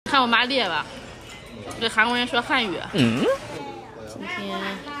看我妈列吧，对韩国人说汉语。今天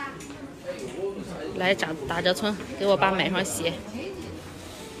来打折村，给我爸买双鞋。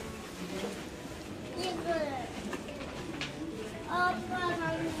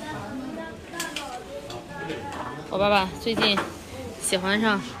我爸爸最近喜欢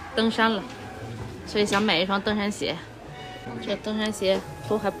上登山了，所以想买一双登山鞋。这登山鞋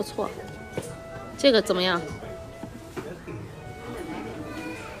都还不错，这个怎么样？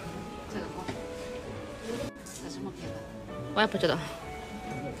这个好，这什么牌子？我也不知道，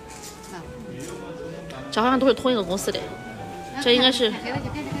这好像都是同一个公司的。这应该是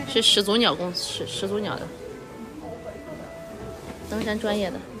始祖鸟公司，始祖鸟的登山专业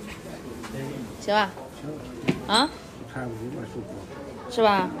的，行吧？啊？是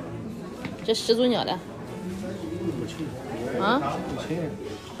吧？这始祖鸟的。啊？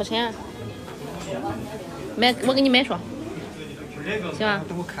不钱。买，我给你买双。行吧？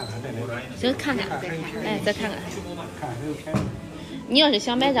行，看看。哎，再看看。你要是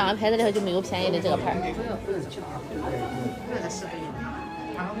想买这样的牌子的话，就没有便宜的这个牌。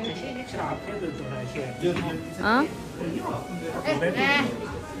啊？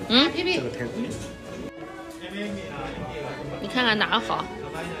你看看哪个好？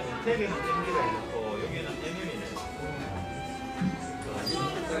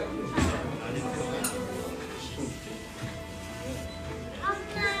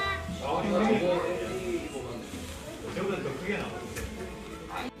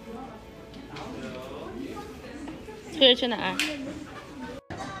这是去哪儿？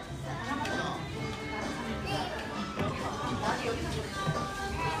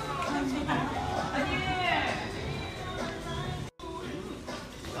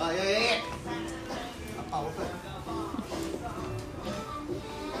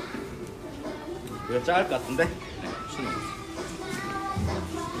이거 작을 것 같은데?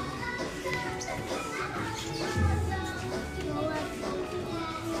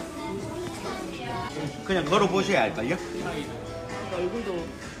 그냥 걸어보셔야 할걸요? 얼굴도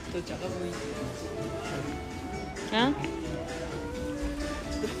더 작아 보이지. 응?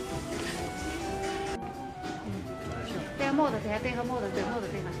戴帽子戴个帽子，戴帽子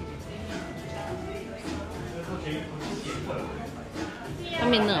戴上去。还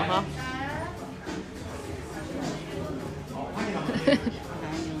没弄哈。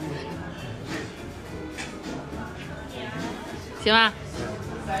行吧，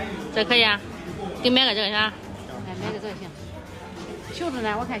这可以啊，给你买个这个行？哎，买个这个行。袖子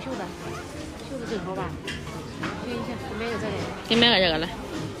呢？我看袖子正好吧？行，买个这个。给你买个这个来。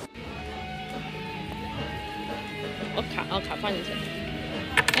我卡放进去。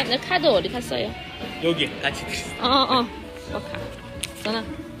哎，那卡到어디 갔어요? 여기 같이. 我卡，走了。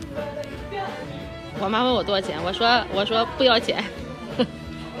我妈问我多少钱，我说不要钱，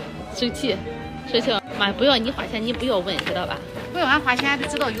生气。妈不要你花钱，你不要问，知道吧？不要俺花钱，得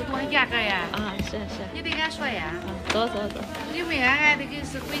知道有多少价格呀。啊，是。你得俺说呀。走。你问俺得给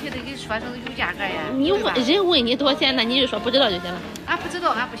是回去得给说成有价格呀。你问人问你多少钱，那你就说不知道就行了。俺不知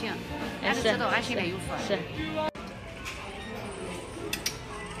道，俺不行，俺得知道，俺心里有数。是。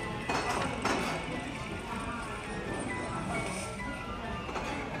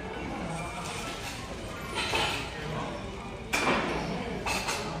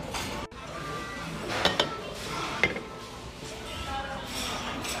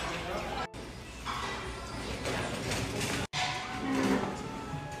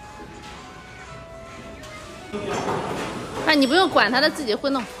哎，你不用管他，他自己会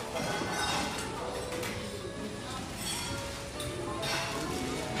弄。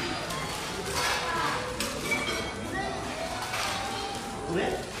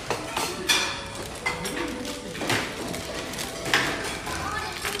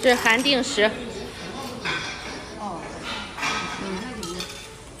这是韩定时。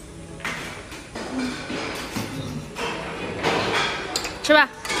吃吧。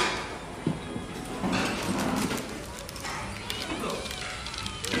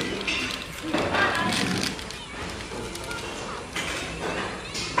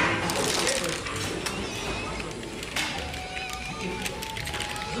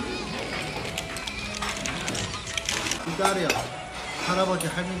딸이야. 할아버지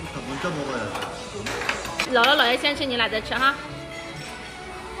할머니부터 먼저 먹어야지. 姥姥姥爷先吃，你俩再吃哈。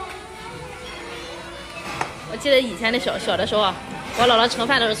我记得以前的小的时候，我姥姥盛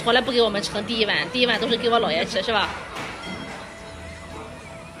饭的时候从来不给我们盛第一碗，第一碗都是给我姥爷吃，是吧？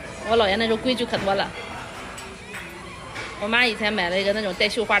我姥爷那时候规矩可多了。我妈以前买了一个那种带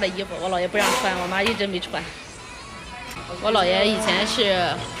绣花的衣服，我姥爷不让穿，我妈一直没穿。我姥爷以前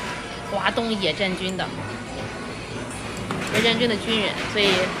是华东野战军的。是任军的军人，所以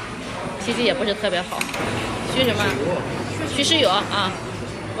脾气也不是特别好。徐什么？徐世友啊！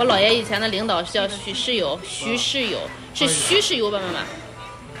我姥爷以前的领导是叫徐世友，徐世友是徐世友吧？妈妈，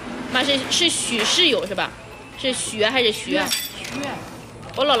妈是许世友是吧？是许还是徐？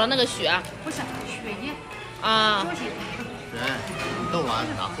我姥姥那个许啊？不是雪叶啊。弄完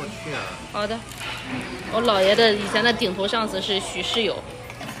拿过去啊。好的。我姥爷的以前的顶头上司是许世友，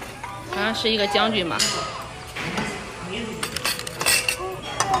好像是一个将军吧？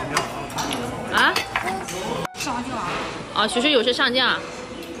啊？上将啊？啊，许世友是上将。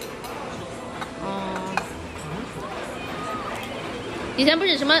哦。以前不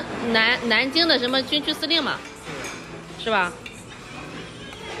是什么南京的什么军区司令嘛？是吧？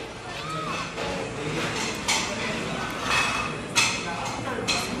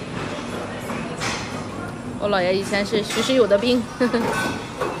我姥爷以前是徐世友的兵。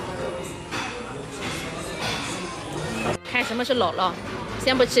看什么是姥姥？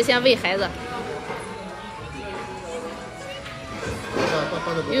先不吃，先喂孩子。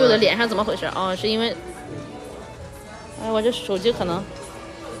悠悠的脸上怎么回事？哦，是因为，哎，我这手机可能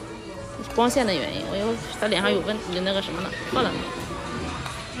光线的原因，我以为他脸上有那个什么呢？错了。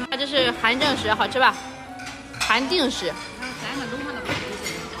这是韩正食，好吃吧？韩定食。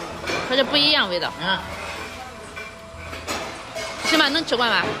和这不一样味道。吃吗？能吃惯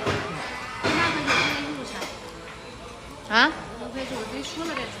吧？啊？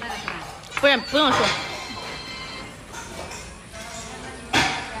不是，不用说。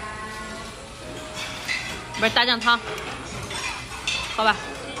不是大酱汤，好吧？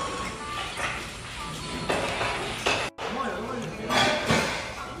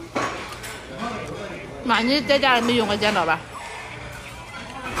妈，你在家里没用过剪刀吧？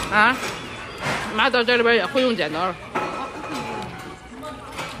啊？妈到这里边也会用剪刀了。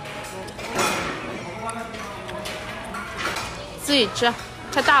自己吃，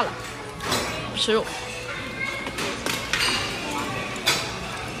太大了，不吃肉。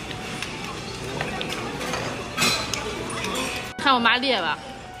看我妈列吧，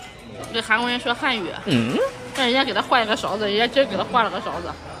跟韩国人说汉语，让人家给他换一个勺子，人家真给他换了个勺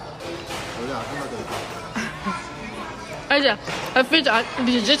子，而且还非常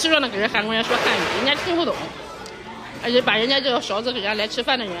理直气壮的给人韩国人说汉语，人家听不懂，而且把人家这个勺子给人家来吃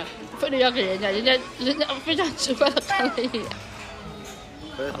饭的人，非得要给人家非常奇怪的看了一眼。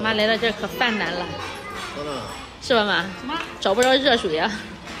我妈来到这儿可犯难了，是吧妈？找不着热水呀。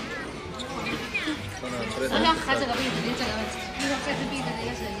我想喝这个杯子的这个，你说这杯子的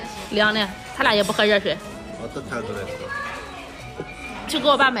也是凉的，他俩也不喝热水。去给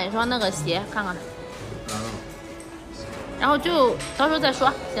我爸买一双那个鞋看看。然后就到时候再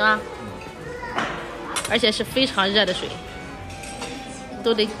说，行吗？而且是非常热的水，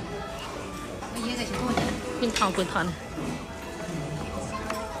都得滚烫滚烫的。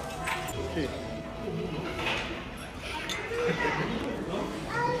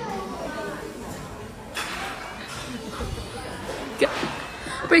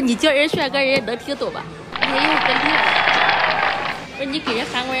不是你叫人帅哥，人家能听懂吧？你又跟练，不是你给人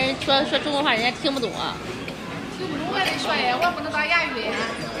韩国人说中国话，人家听不懂啊。听不懂我得说呀，我不能当哑语呀。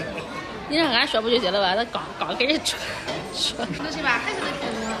你让俺说不就行了吧？他刚给人说。那是吧？还是能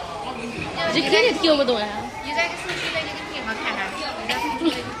听懂。这肯定听不懂呀。你在手机在这个地方看看，你在手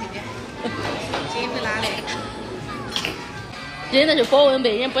机在这边，这一回拿来。人那是保温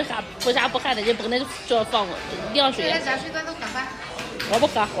杯，人不啥不汗的，人不能这放凉水。热水咱都喝吧。我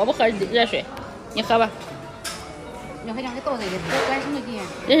不喝热水，你喝吧。你还想给倒这个，我管什么劲？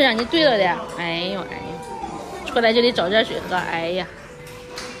这是让你对了的。哎呦，出来就得找热水喝。哎呀。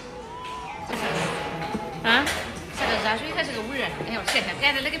啊？这个热水还是个味儿。哎呦，谢谢，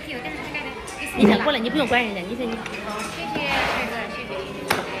盖的那个皮子，盖的。你先过来，你不用管人家，你先你。谢谢，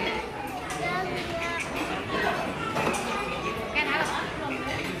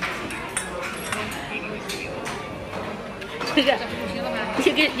谢谢。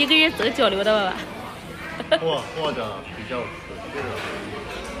这个一个人怎交流的吧？或者比较合适的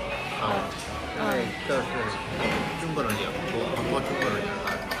因为这是中国人也不多，很多中国人也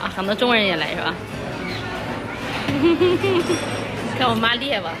来。很多中国人也来是吧？看我妈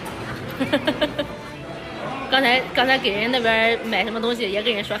列吧。刚才给人那边买什么东西也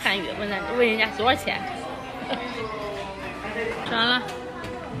跟人说汉语，问人家多少钱。吃完了。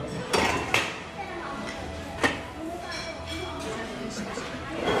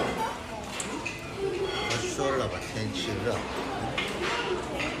说了吧，天气热。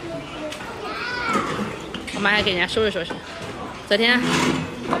我妈还给人家收拾收拾。昨天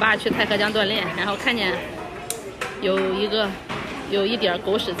我爸去太河江锻炼，然后看见有一点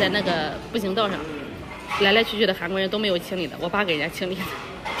狗屎在那个步行道上，来来去去的韩国人都没有清理的，我爸给人家清理的。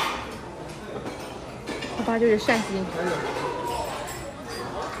我爸就是善心，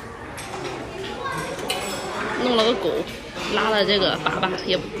弄了个狗，拉了这个粑粑，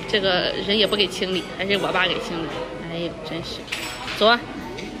也这个人也不给清理，还是我爸给清理。哎呦，真是，走啊，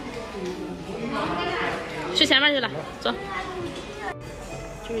去前面去了，走。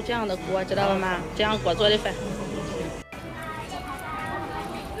就是这样的锅，知道了吗？这样锅做的饭。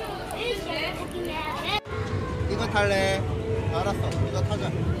이거 탈래? 알았어. 이거 타자.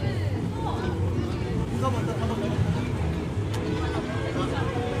 이거 먼저 타봐.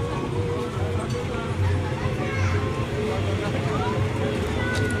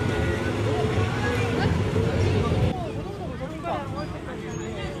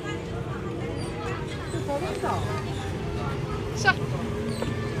 자.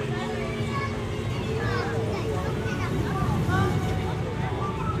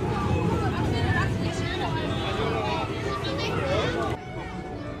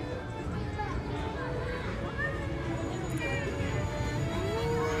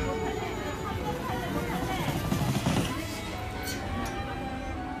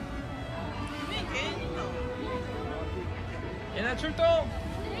 얘네 출동!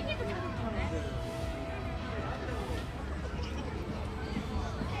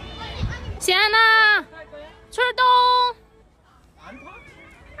 시안아, 출동!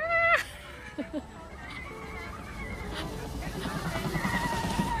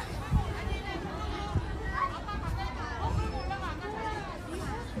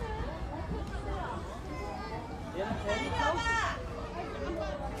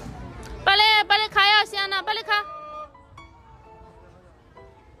 빨리 가요, 시안아, 빨리 가.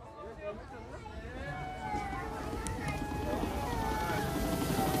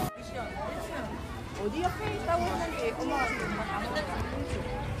 어디 옆에 있다고 했는데 엄마가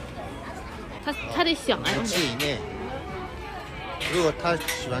他得想哎， 5초 이내. 그리고 타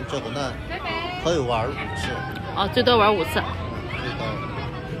시간 적으면 거의 월 5次. 哦，最多玩5次。 그러니까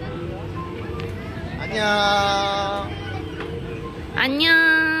안녕.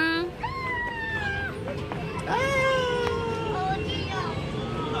 안녕.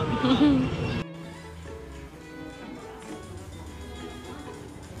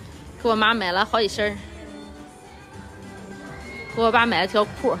给我妈买了好几身，给我爸买了条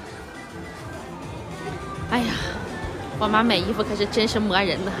裤。哎呀，我妈买衣服可是真是磨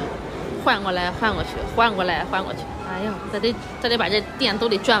人的，换过来换过去，换过来换过去。哎呦，她得把这店都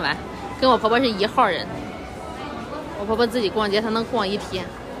得转完，跟我婆婆是一号人。我婆婆自己逛街，她能逛一天，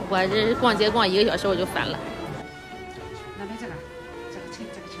我这逛街逛1个小时我就烦了。那买这个青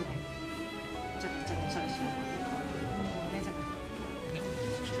这个青白，这个稍微小，买这个，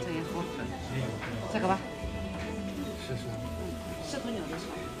这个也好，这个吧，石头鸟的草，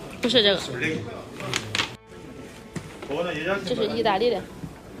不是这个，这是意大利的。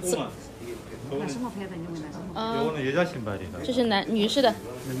那什么牌子？你问那什么？啊， 이거는 여자 신발이다. 这是女士的。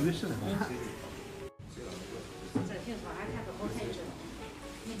 女士的. 这挺好，还看着好看着。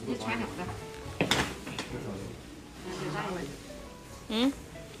你穿两个。嗯。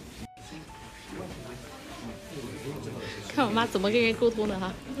看我妈怎么跟人沟通的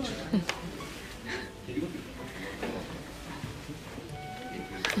哈。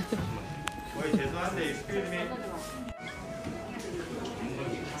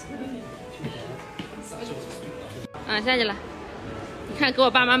啊，下去了。你看，给我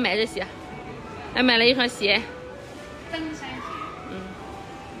爸妈买这鞋，还买了一双鞋。登山鞋。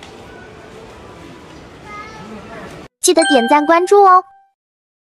记得点赞关注哦。